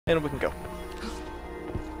And we can go.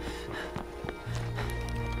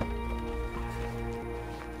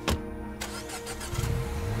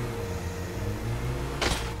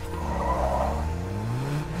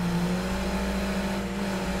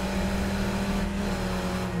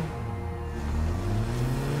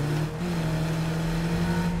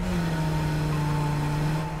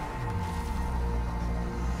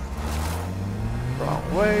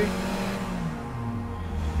 Wrong way.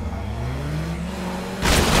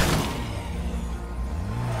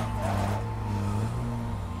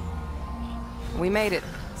 We made it,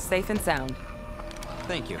 safe and sound.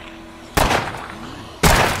 Thank you.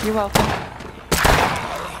 You're welcome.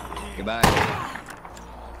 Goodbye.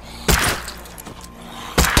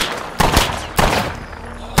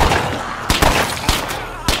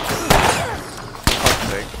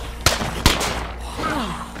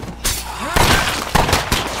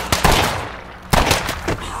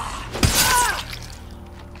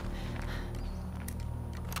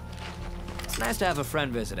 It's nice to have a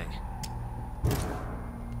friend visiting.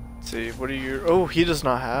 See, what are your... Oh, he does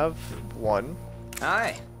not have one.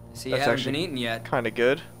 Hi. See, you That's haven't been actually eaten yet. kind of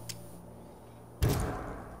good.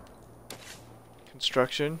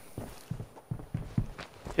 Construction.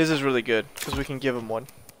 His is really good, because we can give him one.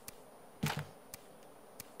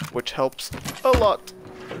 Which helps a lot.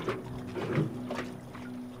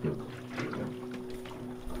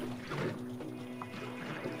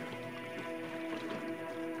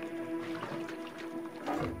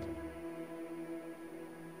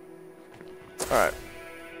 Alright.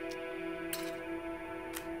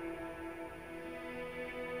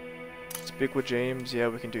 Speak with James. Yeah,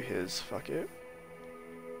 we can do his. Fuck it.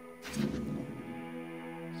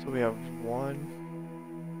 So we have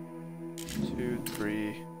 1, 2,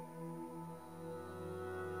 3.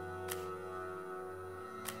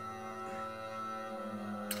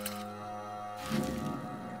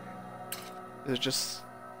 Is it just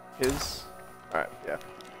his? Alright, yeah.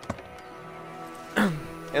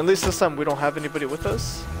 At least this time we don't have anybody with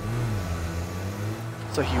us.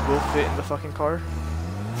 So he will fit in the fucking car.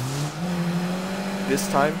 This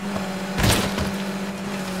time.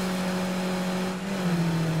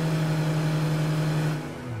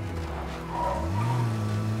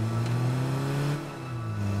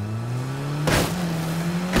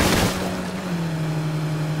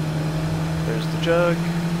 There's the jug.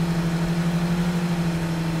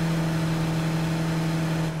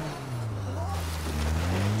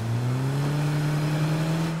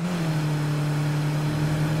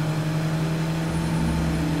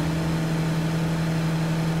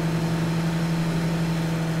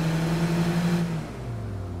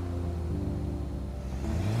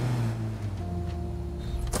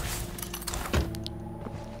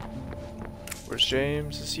 Where's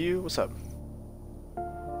James? It's you? What's up?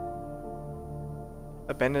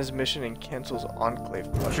 Abandons mission and cancels Enclave.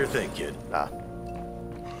 Sure thing, kid. Nah.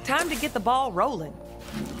 Time to get the ball rolling.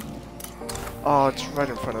 Oh, it's right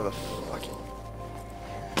in front of the fucking...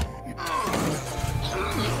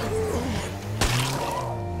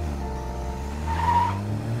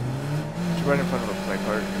 It's right in front of the play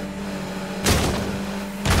cart.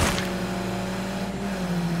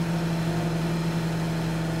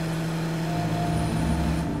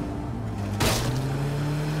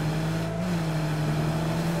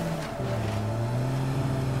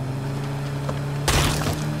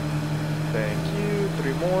 Thank you.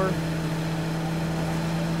 3 more.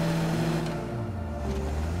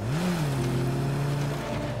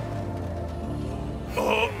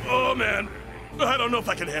 Oh man. I don't know if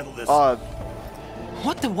I can handle this.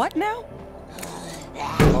 What the what now?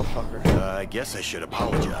 Motherfucker. I guess I should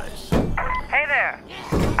apologize. Hey there.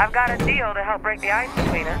 I've got a deal to help break the ice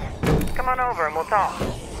between us. Come on over and we'll talk.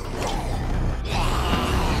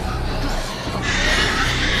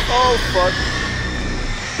 Oh, fuck.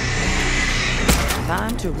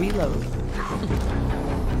 Time to reload.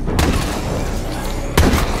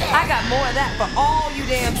 I got more of that for all you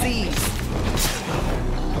damn Z's.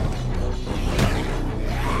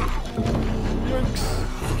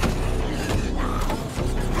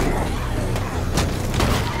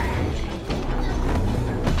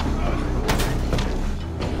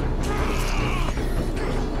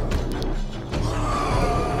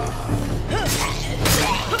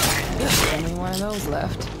 Only one of those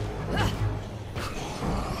left.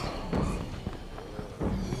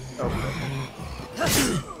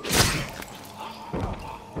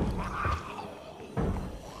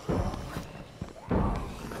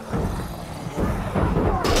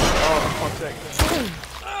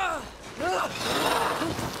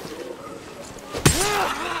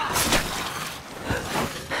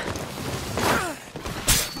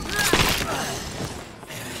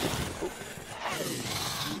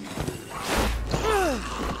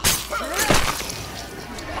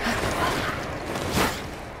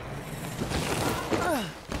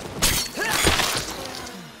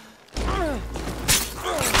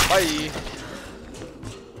 Bye.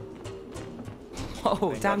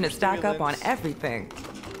 Oh, time to stock up on everything.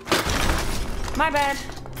 My bad.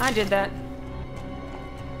 I did that.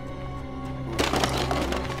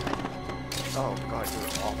 Oh god, you're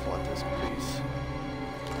awful at this, please.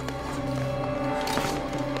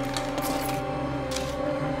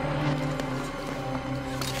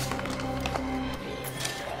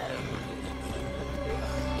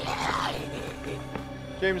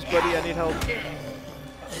 James, buddy, I need help.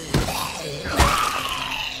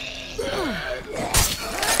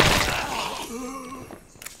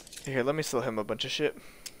 Here, let me sell him a bunch of shit.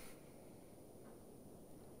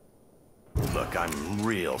 Look, I'm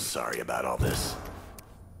real sorry about all this.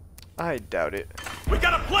 I doubt it. We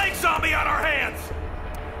got a plague zombie on our hands!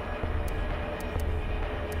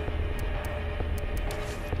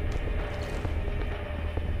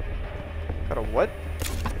 Got a what?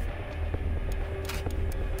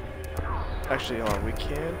 Actually, hold on, we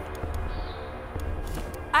can.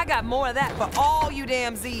 I got more of that for all you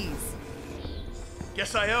damn Z's.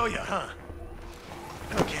 Guess I owe you, huh?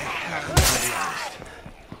 Okay, I'm gonna be honest.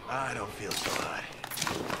 I don't feel so hot.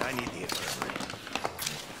 I need the infirmary.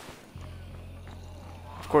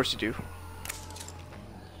 Of course you do.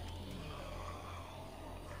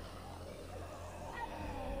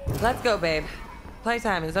 Let's go, babe.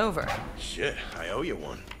 Playtime is over. Shit, I owe you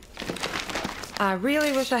one. I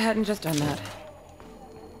really wish I hadn't just done that.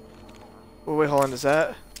 Oh, wait, hold on, is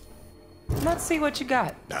that Let's see what you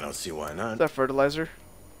got. I don't see why not. fertilizer?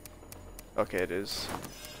 Okay, it is.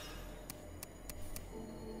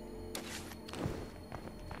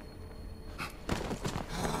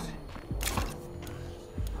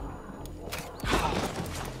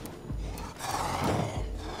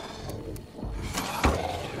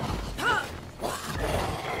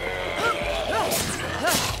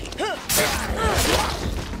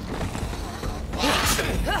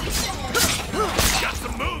 Got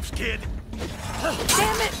some moves, kid!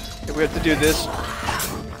 Damn it! Okay, we have to do this.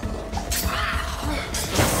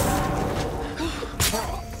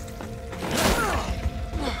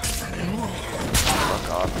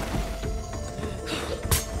 Fuck off.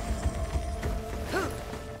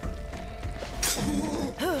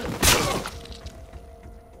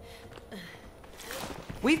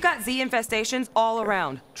 We've got Z infestations all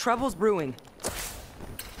around. Trouble's brewing.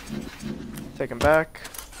 Take him back.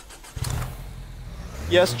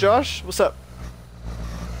 Yes, Josh? What's up?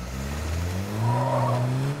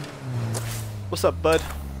 What's up, bud?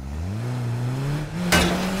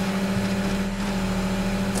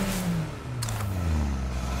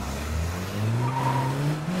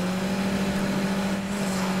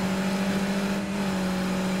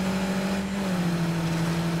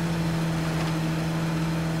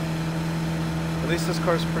 At least this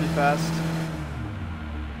car's pretty fast.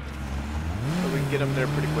 So we can get him there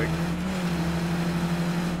pretty quick.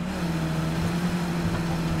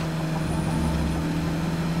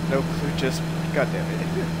 No clue, just god damn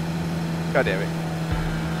it. God damn it.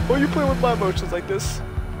 Why are you playing with my emotions like this?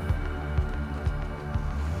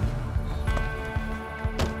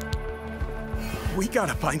 We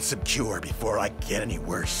gotta find some cure before I get any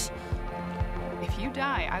worse. If you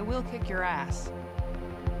die, I will kick your ass.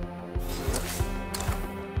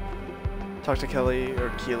 Talk to Kelly or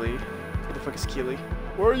Keely. Who the fuck is Keely?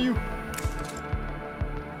 Where are you?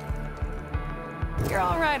 You're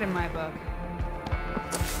all right in my book.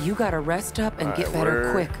 You gotta rest up and get Alright, better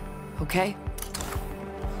we're- quick, okay?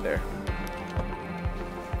 There.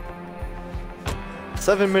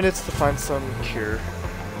 7 minutes to find some cure.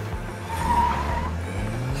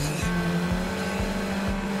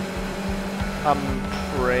 I'm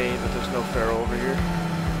praying that there's no Pharaoh over here.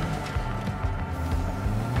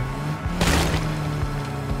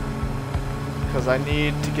 Because I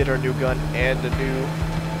need to get our new gun and a new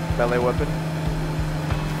melee weapon.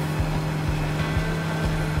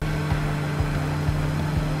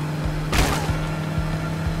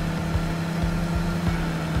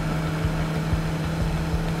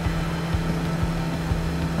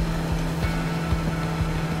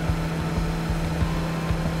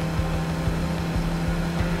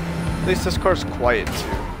 At least this car's quiet too.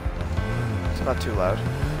 It's not too loud.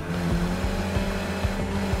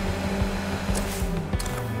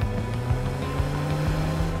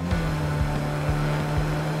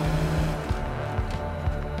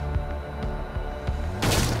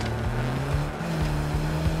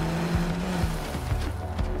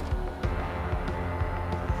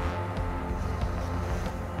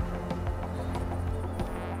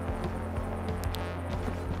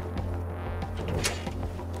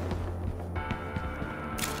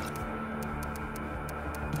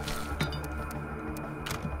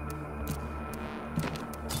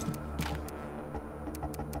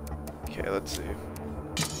 Okay, let's see.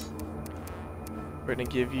 We're gonna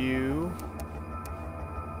give you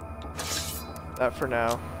that for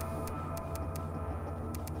now.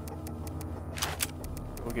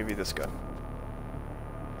 We'll give you this gun.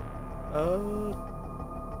 How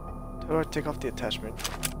do I take off the attachment?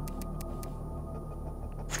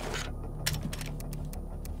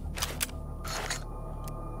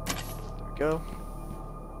 There we go.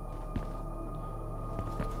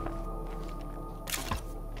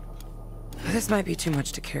 This might be too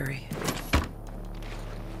much to carry.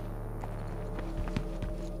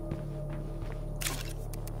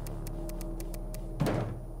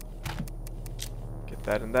 Get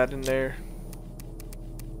that and that in there.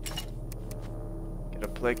 Get a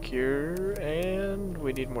plague cure, and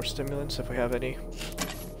we need more stimulants if we have any.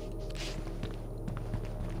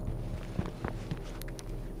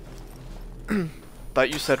 Thought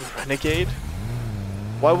you said renegade?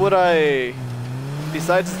 Why would I?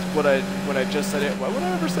 Besides when I just said it, why would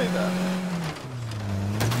I ever say that?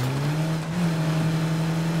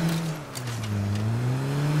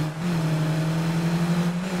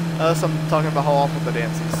 Unless I'm talking about how awful the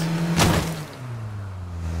dance is.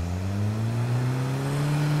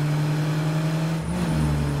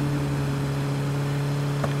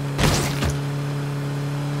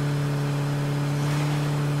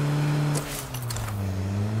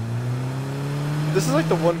 This is like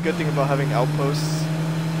the one good thing about having outposts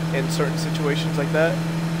in certain situations like that.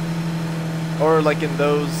 Or like in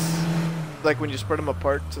those, like when you spread them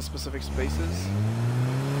apart to specific spaces.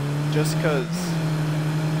 Just cause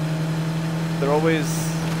they're always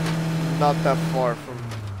not that far from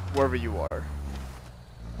wherever you are.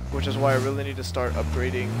 Which is why I really need to start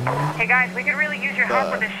upgrading. Hey guys, we could really use your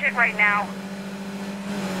help with this shit right now.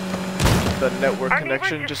 The network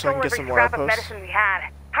connection, just so I can get some more outposts. Medicine we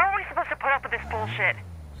had. How are we supposed to put up with this bullshit?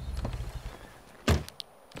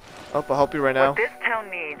 Oh, I'll help you right now. What this town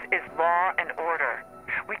needs is law and order.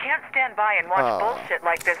 We can't stand by and watch bullshit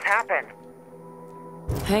like this happen.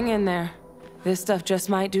 Hang in there. This stuff just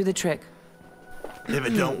might do the trick. If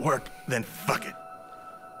it don't work, then fuck it.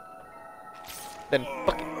 Then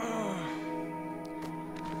fuck it.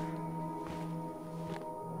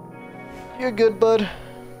 You're good, bud.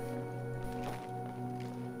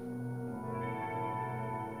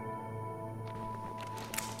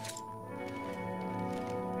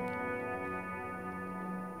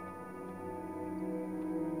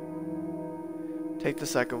 Take the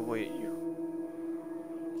sack away, you.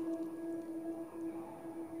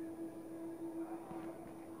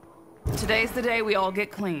 Today's the day we all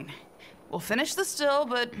get clean. We'll finish the still,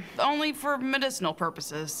 but only for medicinal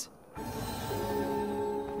purposes.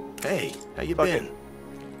 Hey, how you Fuck been?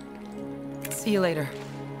 See you later.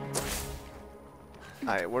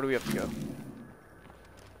 Alright, where do we have to go?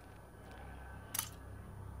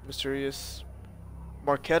 Mysterious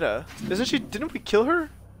Marquetta. Isn't she? Didn't we kill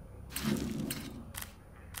her?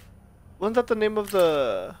 Wasn't that the name of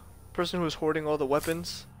the person who was hoarding all the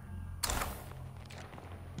weapons?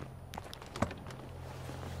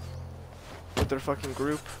 With their fucking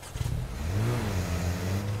group.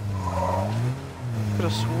 Could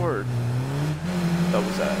have sworn that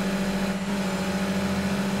was that.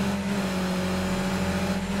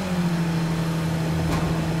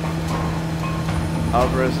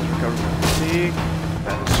 Alvarez has recovered from fatigue.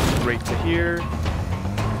 That is great to hear.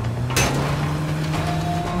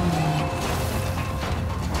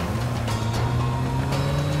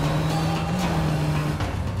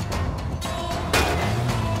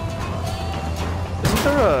 Isn't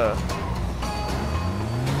there a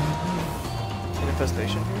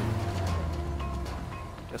infestation here?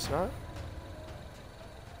 Guess not.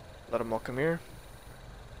 Let them all come here.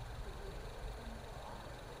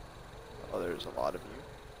 Oh, there's a lot of you.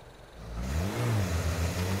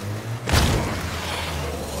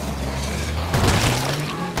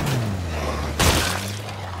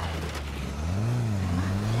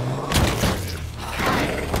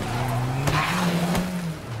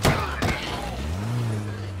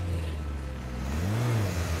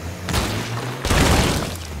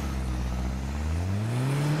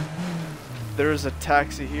 There is a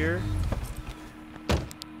taxi here.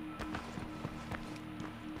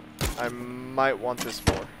 I might want this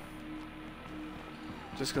more.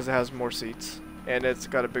 Just because it has more seats. And it's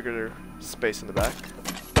got a bigger space in the back.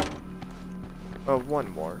 Oh,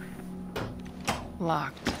 one more.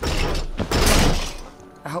 Locked.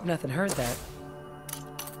 I hope nothing heard that.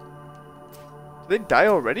 Did they die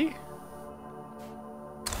already?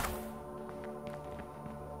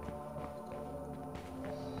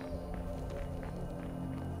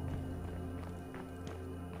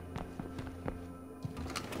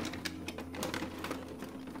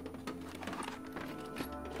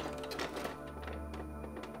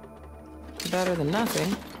 Better than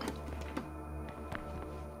nothing.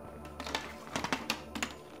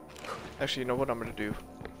 Actually, you know what I'm gonna do?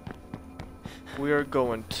 We are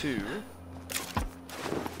going to...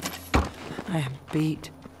 I am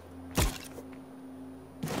beat.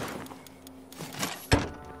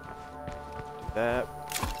 That.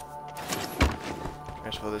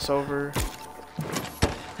 Transfer this over.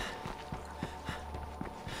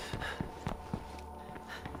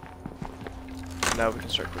 Now we can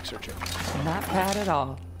start quick searching. Not bad at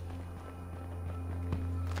all.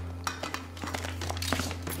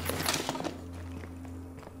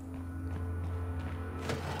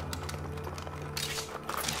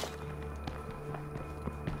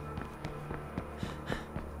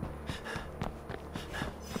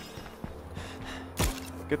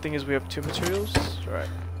 Good thing is we have 2 materials. Alright.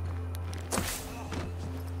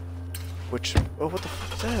 Which... Oh, what the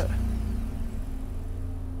f is that?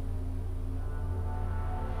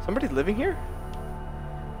 Somebody living here?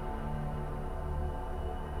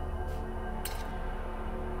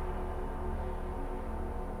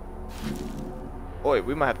 Oh wait,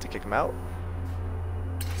 we might have to kick him out.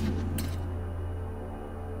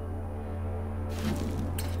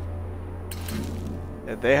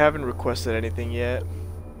 Yeah, they haven't requested anything yet.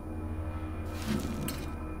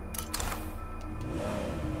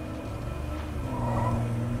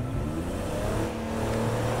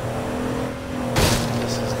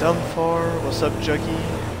 Dumbfar, what's up, Juggy?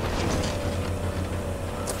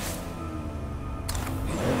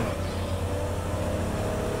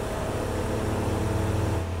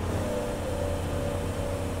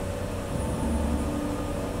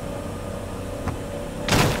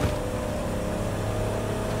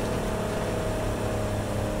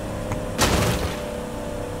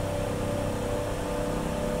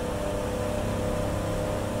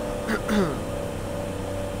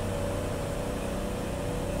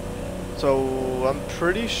 So, I'm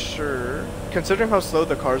pretty sure, considering how slow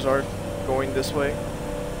the cars are going this way,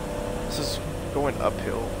 this is going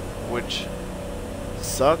uphill, which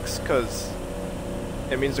sucks because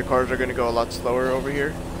it means the cars are going to go a lot slower over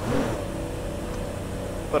here.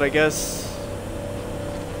 But I guess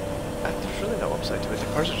there's really no upside to it. The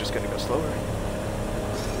cars are just going to go slower.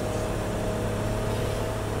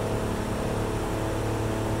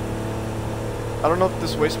 I don't know if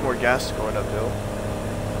this wastes more gas going uphill.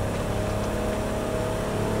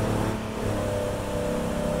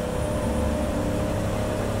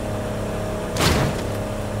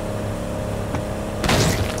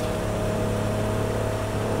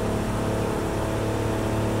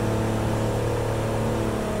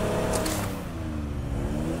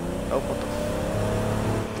 Oh, what the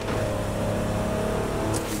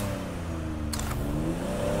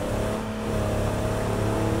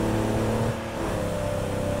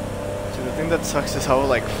See, the thing that sucks is how,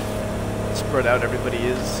 like, spread out everybody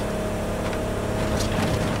is.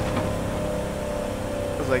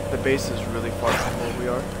 Because, like, the base is really far from where we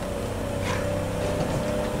are.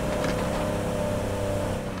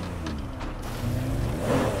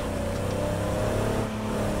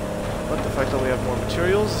 But the fact that we have more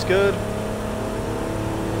materials is good,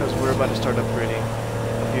 because we're about to start upgrading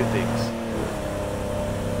a few things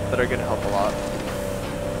that are going to help a lot.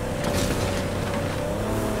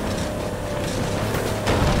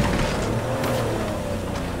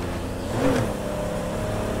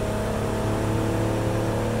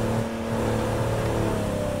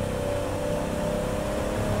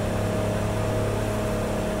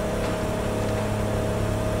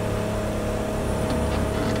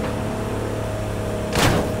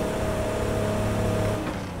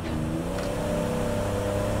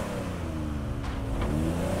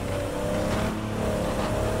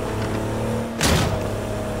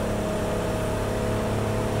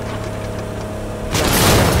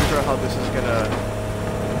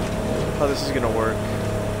 How this is gonna work.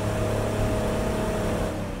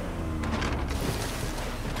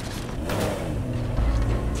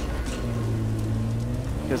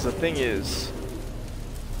 Because the thing is,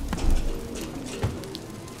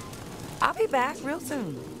 I'll be back real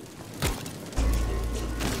soon.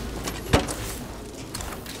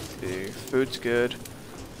 see, food's good.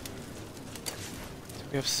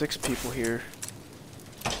 We have 6 people here.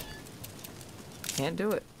 Can't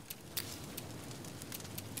do it.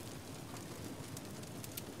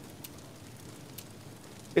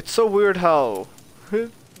 It's so weird how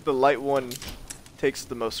the light one takes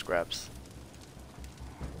the most scraps.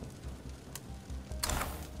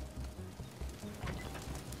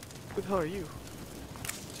 Who the hell are you?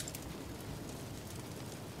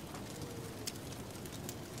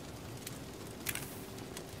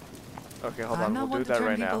 Okay, hold on. I know We'll do what to that turn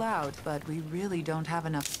right people now. out, but we really don't have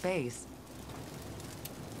enough space.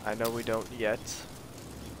 I know we don't yet.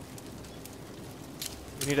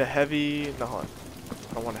 We need a heavy. No, hold on.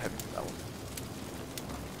 I don't want a heavy for that one.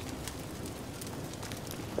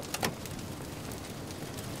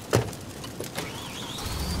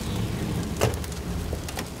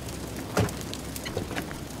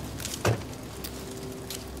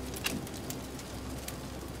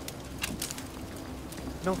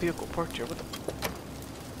 No vehicle parked here. What the?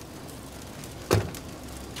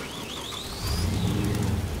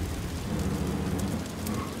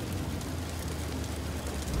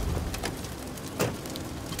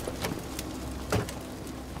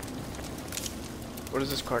 What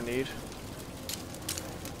does this car need?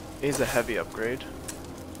 It needs a heavy upgrade.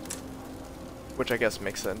 Which I guess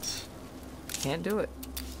makes sense. Can't do it.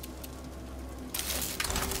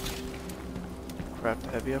 Craft a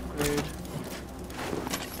heavy upgrade.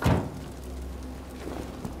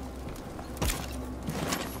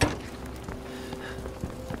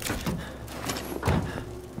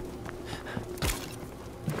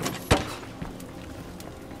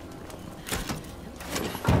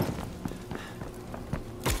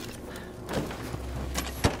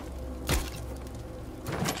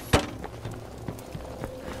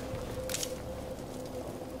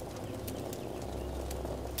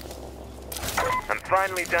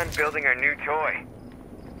 Finally done building our new toy.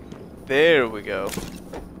 There we go.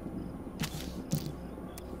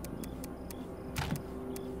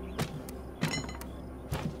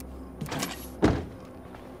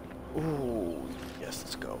 Ooh, yes,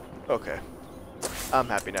 let's go. Okay. I'm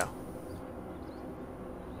happy now.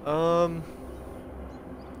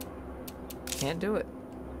 Can't do it.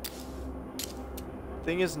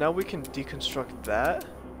 Thing is, now we can deconstruct that.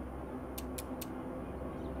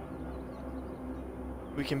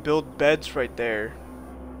 We can build beds right there,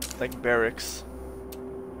 like barracks.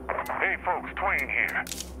 Hey folks, Twain here.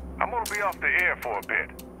 I'm gonna be off the air for a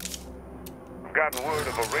bit. I've gotten word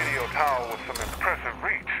of a radio tower with some impressive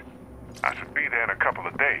reach. I should be there in a couple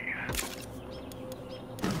of days.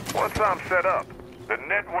 Once I'm set up, the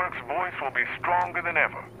network's voice will be stronger than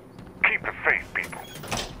ever. Keep the faith, people.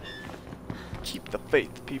 Keep the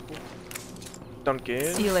faith, people.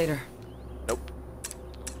 Duncan. See you later. Nope.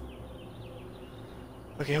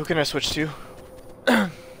 Okay, who can I switch to?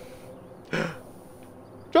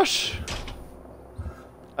 Josh!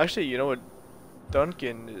 Actually, you know what?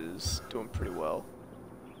 Duncan is doing pretty well.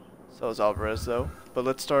 So is Alvarez, though. But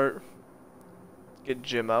let's start. Get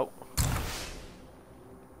Jim out.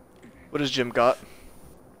 What has Jim got?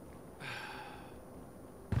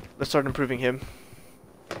 Let's start improving him.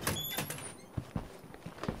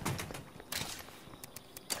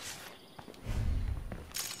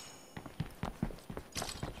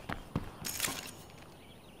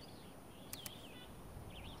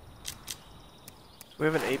 We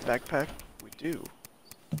have an 8 backpack? We do.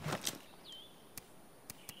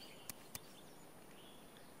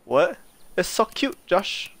 What? It's so cute,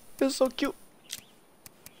 Josh. It's so cute.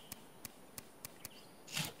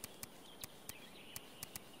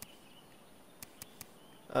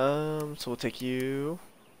 So we'll take you.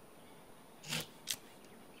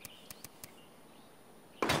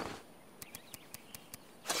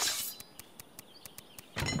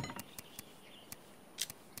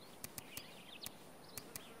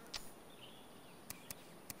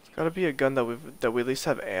 Gotta be a gun that we at least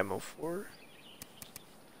have ammo for.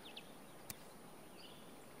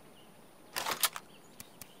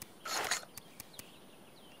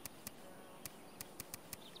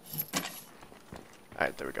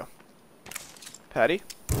 Alright, there we go. Patty?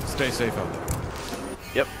 Stay safe out there.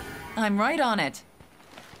 Yep. I'm right on it.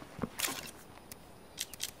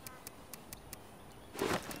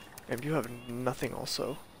 And you have nothing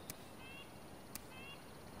also.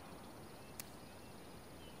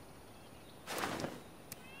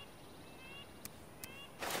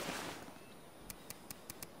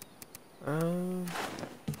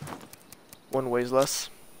 One weighs less.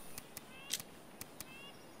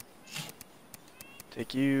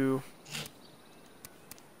 Take you.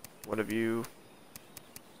 One of you.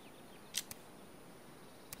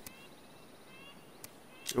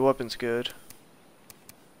 Your weapon's good.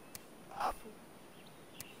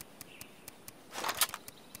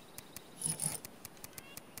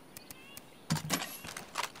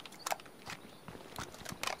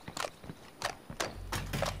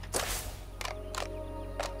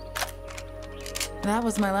 That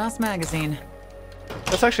was my last magazine.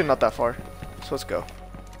 That's actually not that far. So let's go.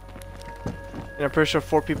 And I'm pretty sure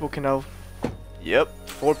 4 people can now... Yep,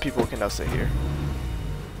 4 people can now sit here.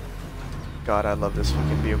 God, I love this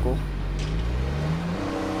fucking vehicle.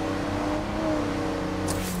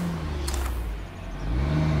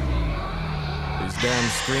 These damn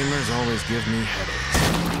screamers always give me headaches.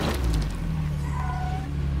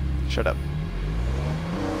 Shut up.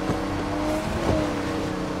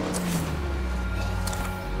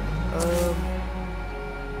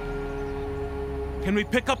 Can we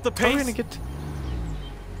pick up the How are we pace? gonna get?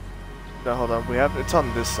 No, hold on. We have. It's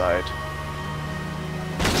on this side.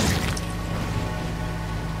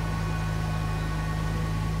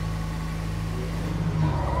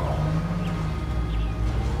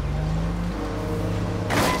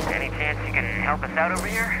 Any chance you can help us out over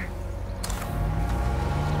here?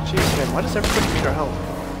 Jeez, man. Why does everybody need our help?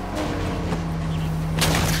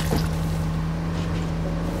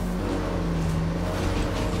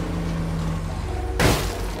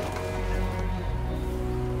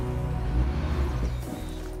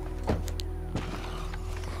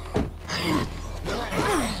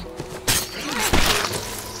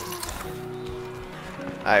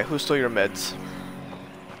 Alright, who stole your meds?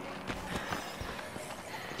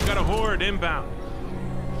 Got a horde inbound.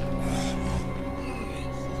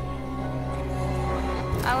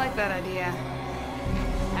 I like that idea.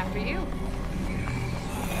 After you.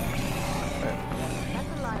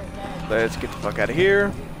 Let's get the fuck out of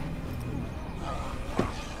here.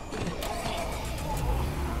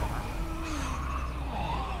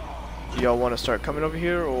 Y'all want to start coming over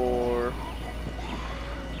here, or?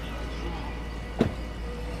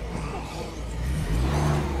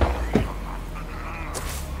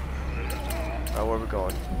 Oh, where are we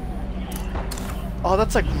going? Oh,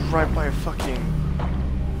 that's like right by a fucking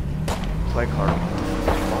play card.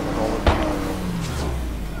 What's wrong with all of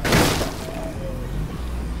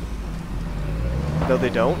you? No, they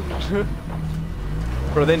don't.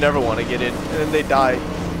 Bro, they never want to get in, and then they die,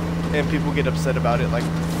 and people get upset about it. Like,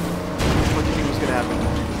 what do you think was gonna happen?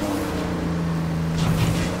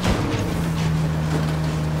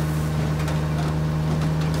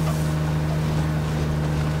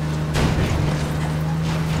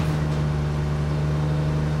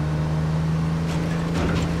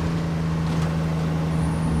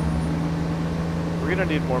 We're gonna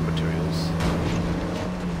need more materials.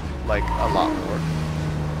 Like, a lot more.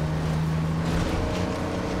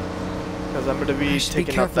 Because I'm gonna be Should be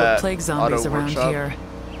taking up careful of that plague auto zombies around workshop. here.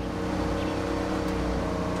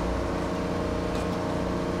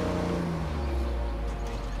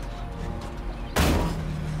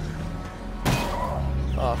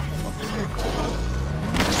 Oh, for fuck's sake.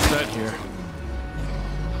 Set here.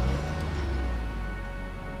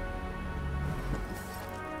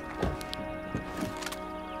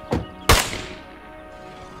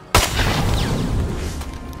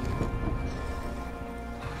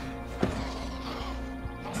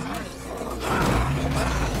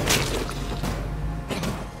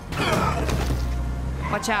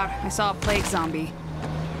 Watch out, I saw a plague zombie.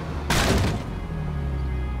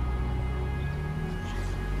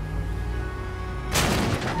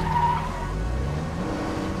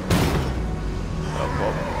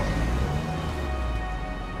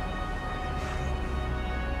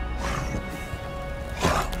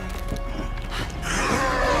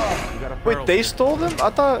 Wait, they stole them?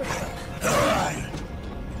 I thought...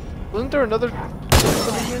 Wasn't there another...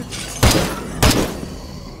 over here?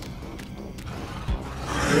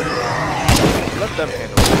 Let them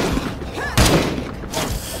handle it.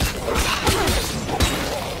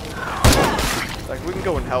 Like, we can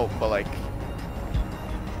go and help, but like...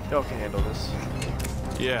 Y'all can handle this.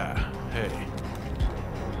 Yeah, hey.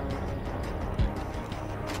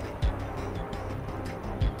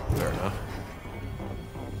 Fair enough.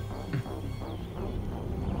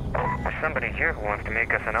 There's somebody here who wants to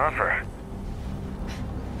make us an offer.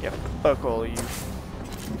 Yeah, fuck all of you.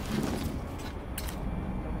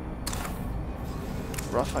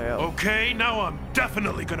 Raphael. Okay, now I'm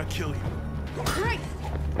definitely gonna kill you.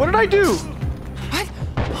 What did I do? What?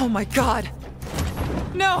 Oh my god.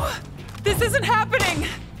 No! This isn't happening!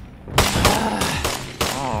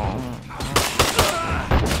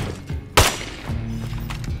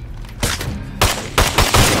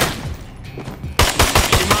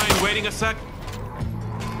 Do you mind waiting a sec?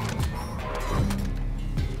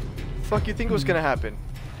 Fuck you think was gonna happen?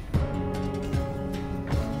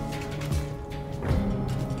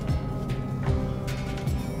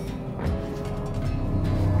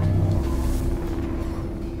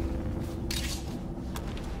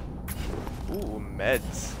 Ooh,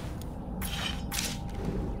 meds.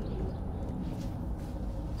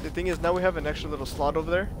 The thing is, now we have an extra little slot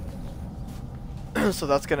over there. So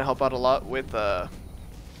that's gonna help out a lot with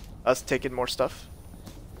us taking more stuff.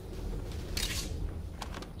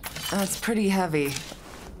 That's pretty heavy.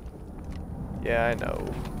 Yeah, I know.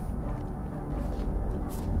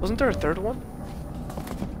 Wasn't there a third one?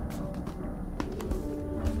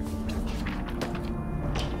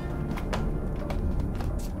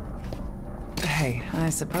 Okay, I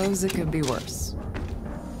suppose it could be worse.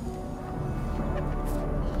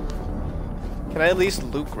 Can I at least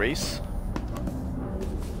loot Grace?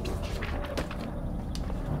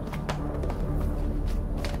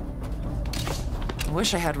 I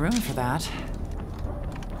wish I had room for that.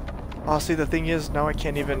 Oh, see, the thing is, now I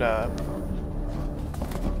can't even, I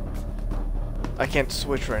can't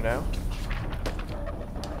switch right now.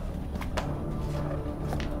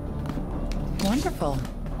 Wonderful.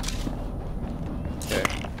 Okay.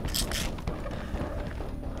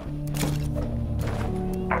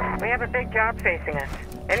 We have a big job facing us.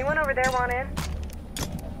 Anyone over there want in?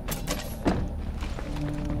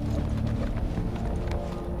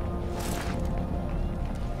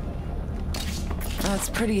 That's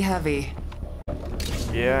pretty heavy.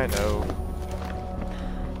 Yeah, I know.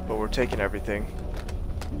 But we're taking everything.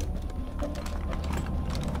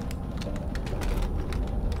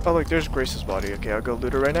 Oh, look, there's Grace's body. Okay, I'll go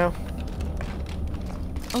loot her right now.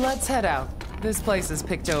 Let's head out. This place is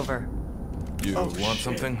picked over. You Oh, want shit.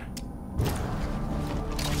 something?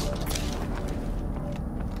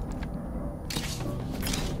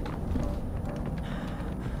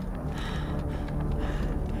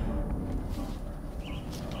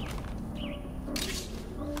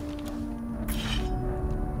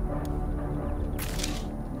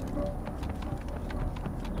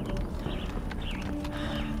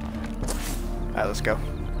 Alright, let's go.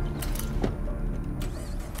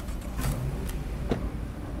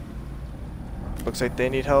 Looks like they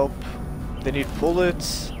need help. They need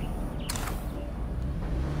bullets.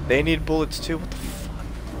 They need bullets too. What the